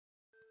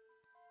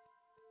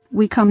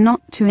We come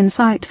not to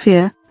incite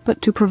fear,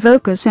 but to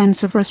provoke a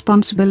sense of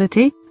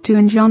responsibility, to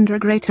engender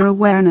greater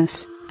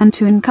awareness, and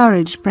to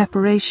encourage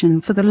preparation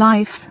for the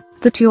life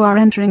that you are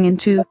entering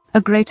into,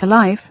 a greater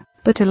life,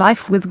 but a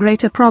life with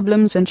greater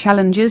problems and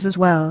challenges as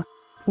well.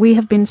 We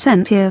have been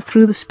sent here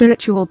through the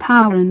spiritual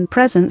power and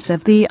presence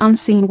of the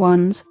unseen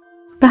ones.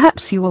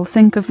 Perhaps you will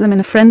think of them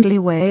in a friendly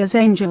way as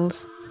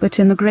angels, but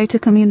in the greater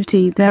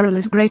community their role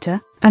is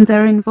greater, and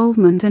their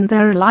involvement and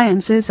their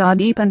alliances are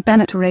deep and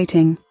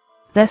penetrating.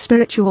 Their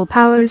spiritual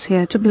power is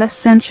here to bless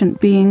sentient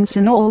beings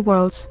in all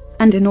worlds,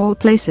 and in all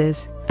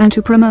places, and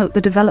to promote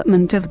the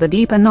development of the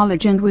deeper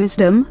knowledge and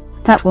wisdom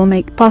that will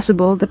make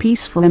possible the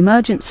peaceful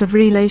emergence of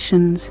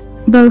relations,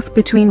 both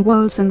between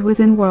worlds and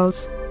within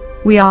worlds.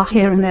 We are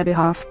here in their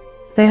behalf.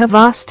 They have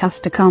asked us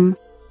to come,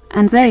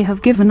 and they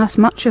have given us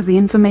much of the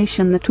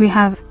information that we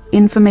have,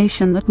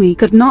 information that we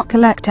could not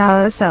collect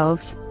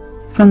ourselves.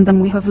 From them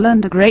we have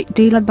learned a great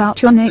deal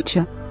about your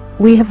nature.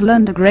 We have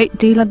learned a great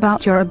deal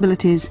about your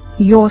abilities,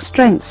 your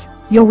strengths,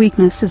 your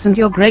weaknesses and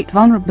your great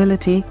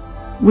vulnerability.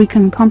 We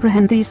can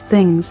comprehend these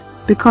things,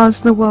 because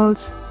the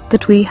worlds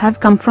that we have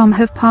come from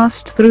have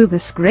passed through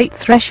this great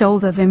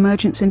threshold of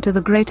emergence into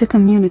the greater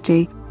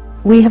community.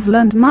 We have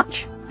learned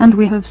much, and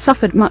we have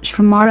suffered much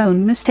from our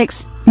own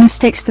mistakes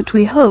that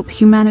we hope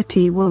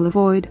humanity will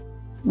avoid.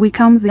 We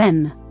come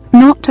then,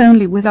 not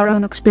only with our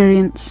own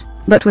experience,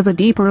 but with a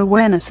deeper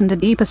awareness and a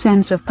deeper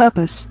sense of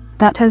purpose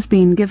that has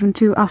been given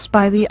to us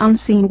by the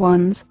unseen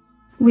ones.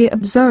 We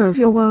observe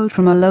your world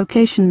from a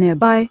location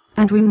nearby,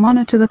 and we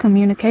monitor the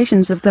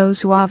communications of those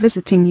who are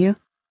visiting you.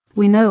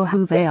 We know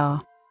who they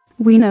are.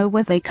 We know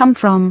where they come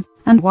from,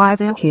 and why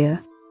they are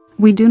here.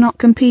 We do not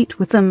compete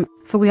with them,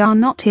 for we are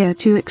not here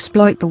to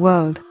exploit the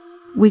world.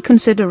 We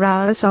consider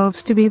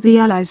ourselves to be the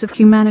allies of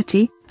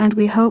humanity, and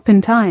we hope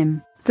in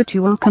time that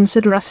you will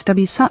consider us to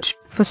be such,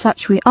 for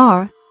such we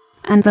are.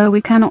 And though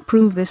we cannot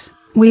prove this,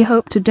 we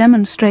hope to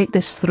demonstrate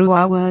this through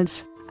our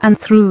words, and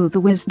through the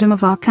wisdom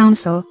of our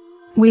counsel.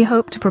 We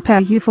hope to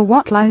prepare you for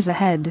what lies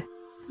ahead.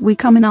 We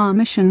come in our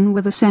mission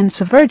with a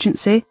sense of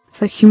urgency,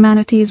 for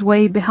humanity is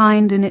way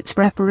behind in its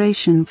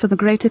preparation for the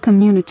greater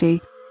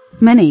community.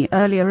 Many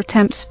earlier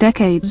attempts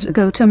decades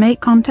ago to make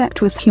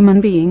contact with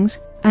human beings,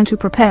 and to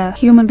prepare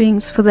human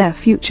beings for their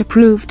future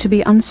proved to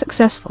be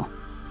unsuccessful.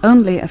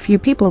 Only a few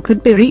people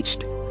could be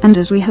reached, and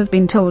as we have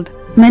been told,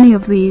 many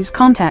of these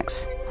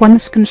contacts were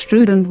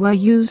misconstrued and were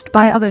used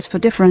by others for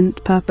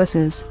different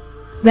purposes.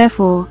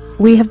 Therefore,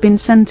 we have been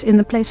sent in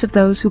the place of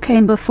those who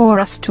came before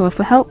us to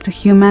offer help to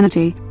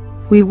humanity.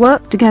 We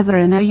work together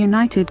in a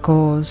united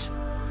cause.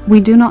 We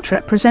do not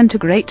represent a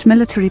great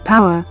military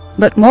power,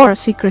 but more a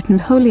secret and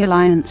holy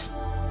alliance.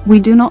 We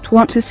do not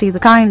want to see the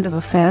kind of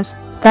affairs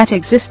that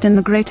exist in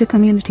the greater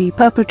community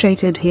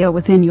perpetrated here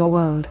within your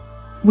world.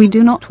 We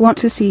do not want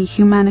to see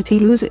humanity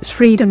lose its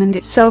freedom and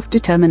its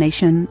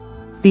self-determination.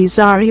 These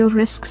are real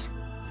risks.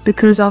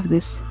 Because of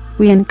this,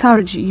 we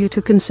encourage you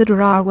to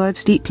consider our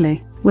words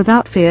deeply,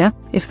 without fear,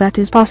 if that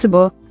is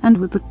possible, and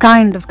with the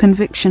kind of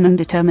conviction and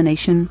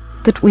determination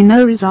that we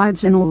know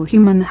resides in all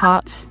human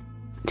hearts.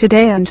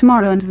 Today and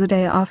tomorrow and the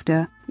day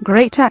after,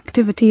 great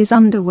activity is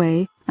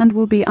underway, and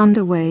will be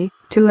underway,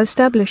 to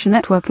establish a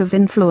network of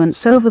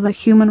influence over the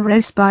human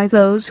race by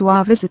those who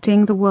are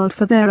visiting the world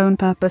for their own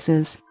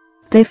purposes.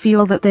 They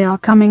feel that they are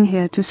coming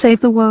here to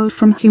save the world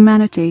from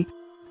humanity.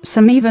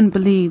 Some even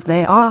believe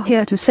they are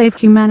here to save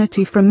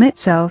humanity from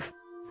itself.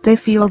 They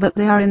feel that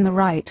they are in the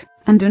right,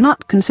 and do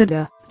not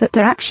consider that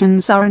their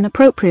actions are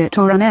inappropriate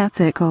or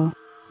unethical.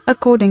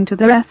 According to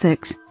their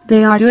ethics,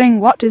 they are doing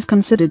what is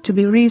considered to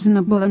be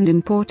reasonable and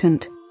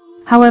important.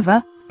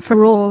 However,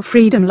 for all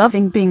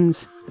freedom-loving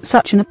beings,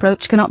 such an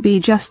approach cannot be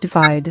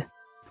justified.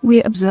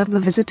 We observe the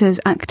visitors'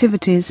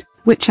 activities,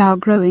 which are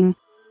growing.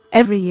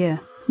 Every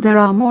year, there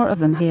are more of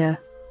them here.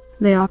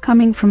 They are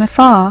coming from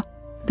afar.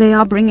 They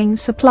are bringing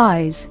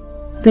supplies.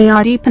 They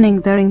are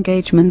deepening their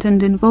engagement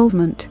and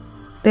involvement.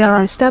 They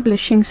are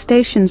establishing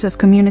stations of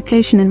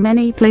communication in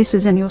many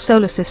places in your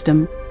solar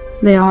system.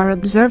 They are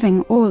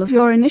observing all of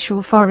your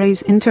initial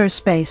forays into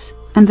space,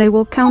 and they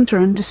will counter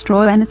and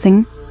destroy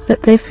anything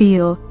that they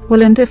feel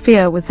will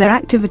interfere with their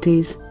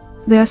activities.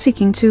 They are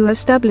seeking to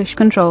establish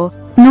control,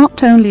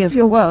 not only of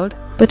your world,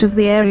 but of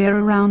the area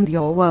around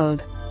your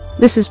world.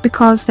 This is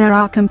because there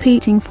are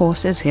competing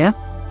forces here.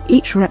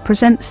 Each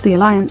represents the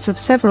alliance of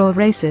several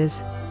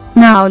races.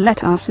 Now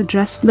let us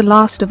address the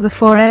last of the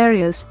 4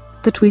 areas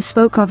that we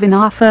spoke of in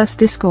our first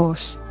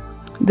discourse.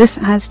 This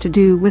has to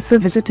do with the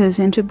visitors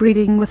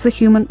interbreeding with the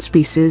human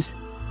species.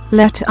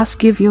 Let us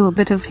give you a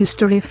bit of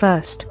history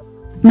first.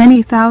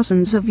 Many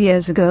thousands of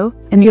years ago,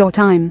 in your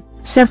time,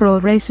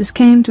 several races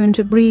came to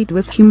interbreed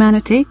with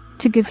humanity,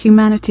 to give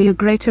humanity a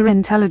greater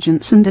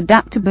intelligence and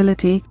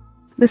adaptability.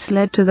 This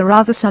led to the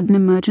rather sudden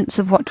emergence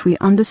of what we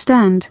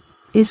understand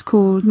is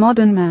called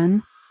modern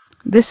man.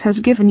 This has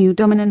given you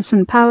dominance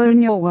and power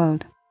in your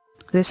world.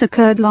 This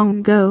occurred long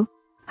ago.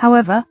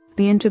 However,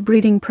 the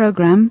interbreeding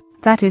program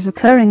that is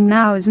occurring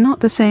now is not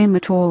the same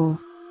at all.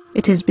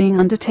 It is being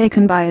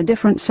undertaken by a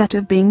different set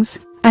of beings,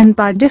 and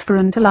by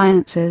different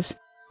alliances.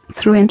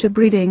 Through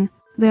interbreeding,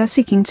 They are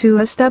seeking to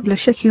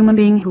establish a human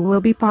being who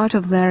will be part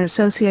of their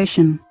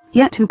association,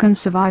 yet who can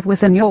survive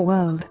within your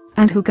world,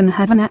 and who can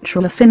have a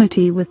natural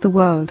affinity with the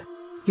world.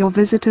 Your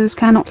visitors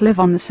cannot live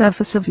on the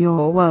surface of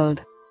your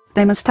world.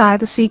 They must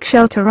either seek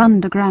shelter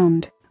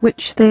underground,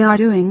 which they are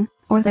doing,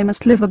 or they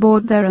must live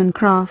aboard their own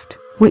craft,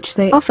 which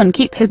they often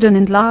keep hidden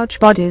in large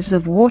bodies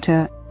of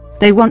water.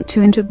 They want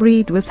to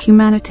interbreed with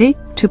humanity,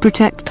 to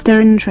protect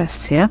their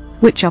interests here,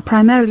 which are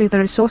primarily the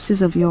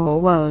resources of your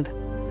world.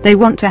 They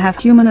want to have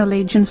human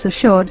allegiance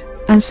assured,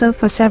 and so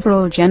for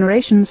several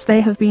generations they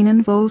have been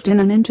involved in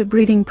an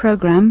interbreeding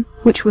program,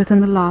 which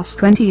within the last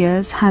 20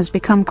 years has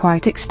become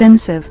quite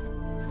extensive.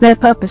 Their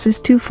purpose is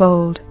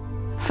twofold.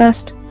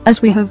 First,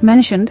 as we have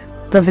mentioned,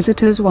 the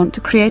visitors want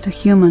to create a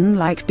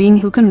human-like being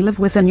who can live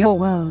within your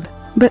world,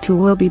 but who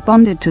will be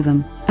bonded to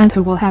them, and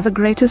who will have a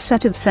greater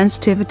set of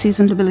sensitivities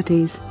and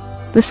abilities.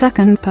 The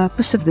second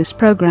purpose of this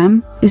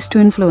program is to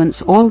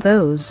influence all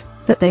those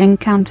that they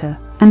encounter,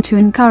 and to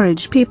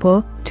encourage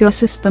people to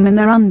assist them in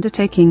their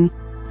undertaking.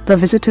 The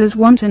visitors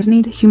want and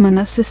need human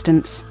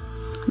assistance.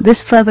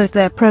 This furthers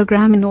their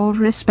program in all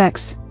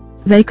respects.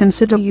 They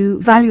consider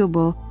you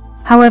valuable.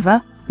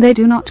 However, they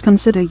do not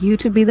consider you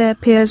to be their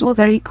peers or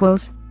their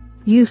equals.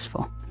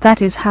 Useful,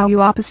 that is how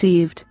you are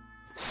perceived.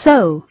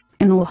 So,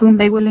 in all whom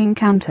they will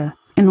encounter,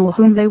 in all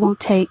whom they will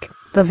take,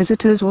 the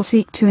visitors will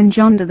seek to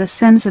engender the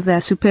sense of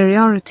their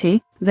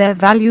superiority, their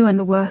value and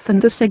the worth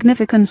and the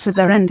significance of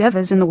their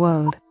endeavors in the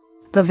world.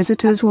 The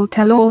visitors will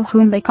tell all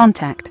whom they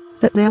contact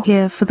that they are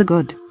here for the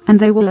good, and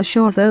they will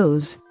assure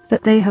those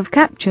that they have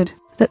captured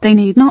that they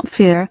need not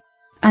fear.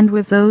 And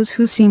with those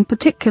who seem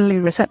particularly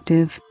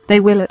receptive, they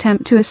will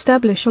attempt to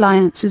establish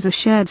alliances, a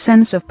shared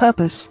sense of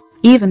purpose,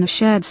 even a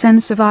shared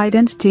sense of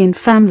identity and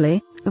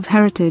family, of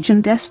heritage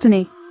and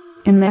destiny.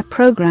 In their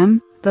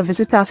program, the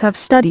visitors have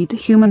studied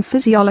human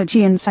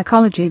physiology and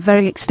psychology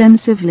very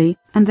extensively,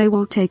 and they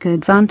will take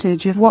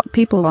advantage of what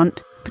people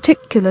want,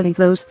 particularly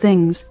those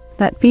things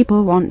that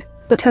people want,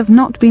 but have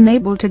not been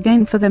able to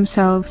gain for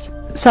themselves,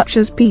 such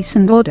as peace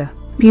and order,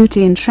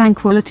 beauty and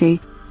tranquility.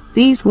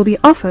 These will be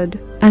offered,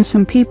 and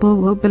some people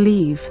will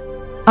believe.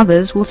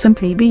 Others will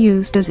simply be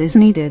used as is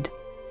needed.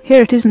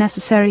 Here it is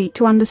necessary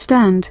to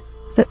understand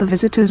that the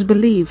visitors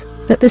believe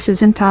that this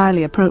is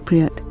entirely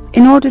appropriate,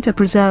 in order to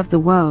preserve the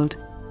world.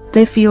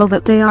 They feel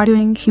that they are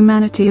doing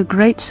humanity a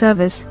great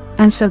service,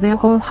 and so they are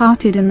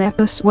wholehearted in their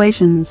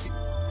persuasions.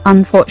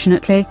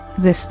 Unfortunately,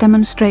 this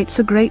demonstrates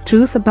a great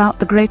truth about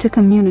the greater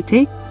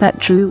community,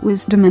 that true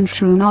wisdom and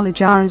true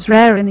knowledge are as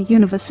rare in the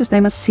universe as they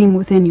must seem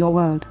within your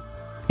world.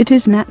 It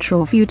is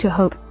natural for you to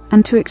hope,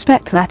 and to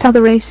expect that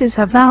other races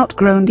have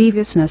outgrown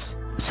deviousness,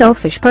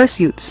 selfish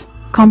pursuits,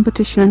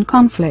 competition and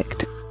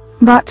conflict.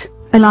 But,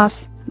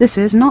 alas, this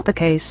is not the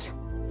case.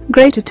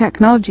 Greater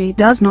technology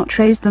does not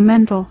raise the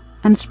mental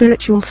and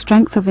spiritual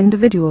strength of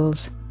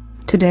individuals.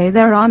 Today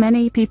there are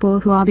many people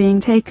who are being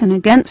taken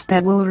against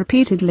their will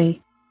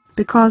repeatedly,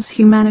 because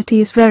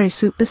humanity is very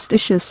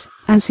superstitious,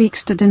 and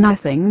seeks to deny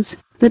things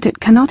that it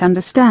cannot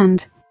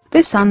understand.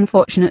 This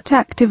unfortunate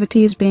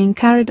activity is being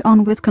carried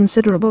on with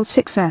considerable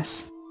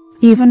success.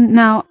 Even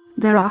now,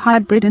 there are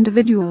hybrid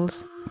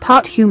individuals,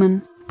 part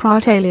human,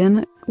 part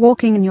alien,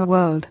 walking in your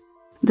world.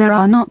 There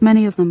are not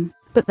many of them,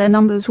 but their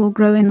numbers will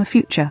grow in the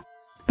future.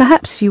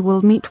 Perhaps you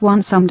will meet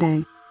one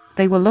someday.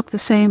 They will look the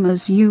same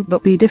as you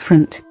but be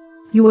different.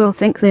 You will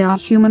think they are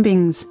human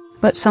beings,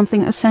 but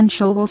something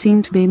essential will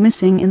seem to be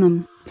missing in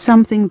them,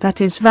 something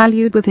that is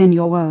valued within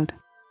your world.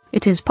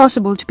 It is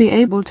possible to be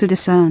able to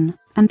discern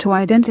and to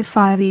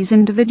identify these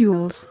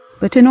individuals,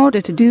 but in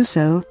order to do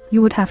so,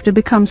 you would have to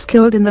become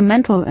skilled in the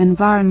mental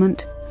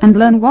environment, and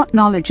learn what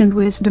knowledge and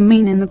wisdom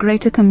mean in the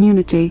greater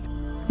community.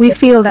 We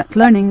feel that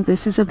learning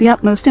this is of the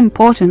utmost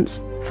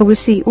importance, for we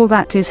see all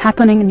that is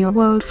happening in your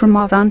world from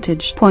our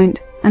vantage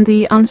point, and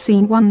the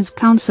unseen ones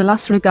counsel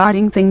us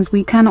regarding things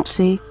we cannot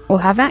see, or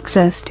have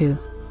access to.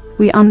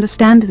 We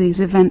understand these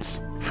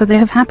events, for they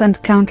have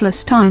happened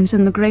countless times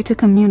in the greater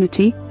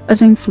community,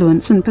 as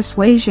influence and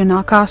persuasion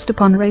are cast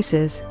upon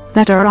races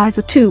that are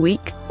either too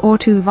weak or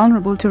too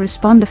vulnerable to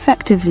respond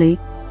effectively,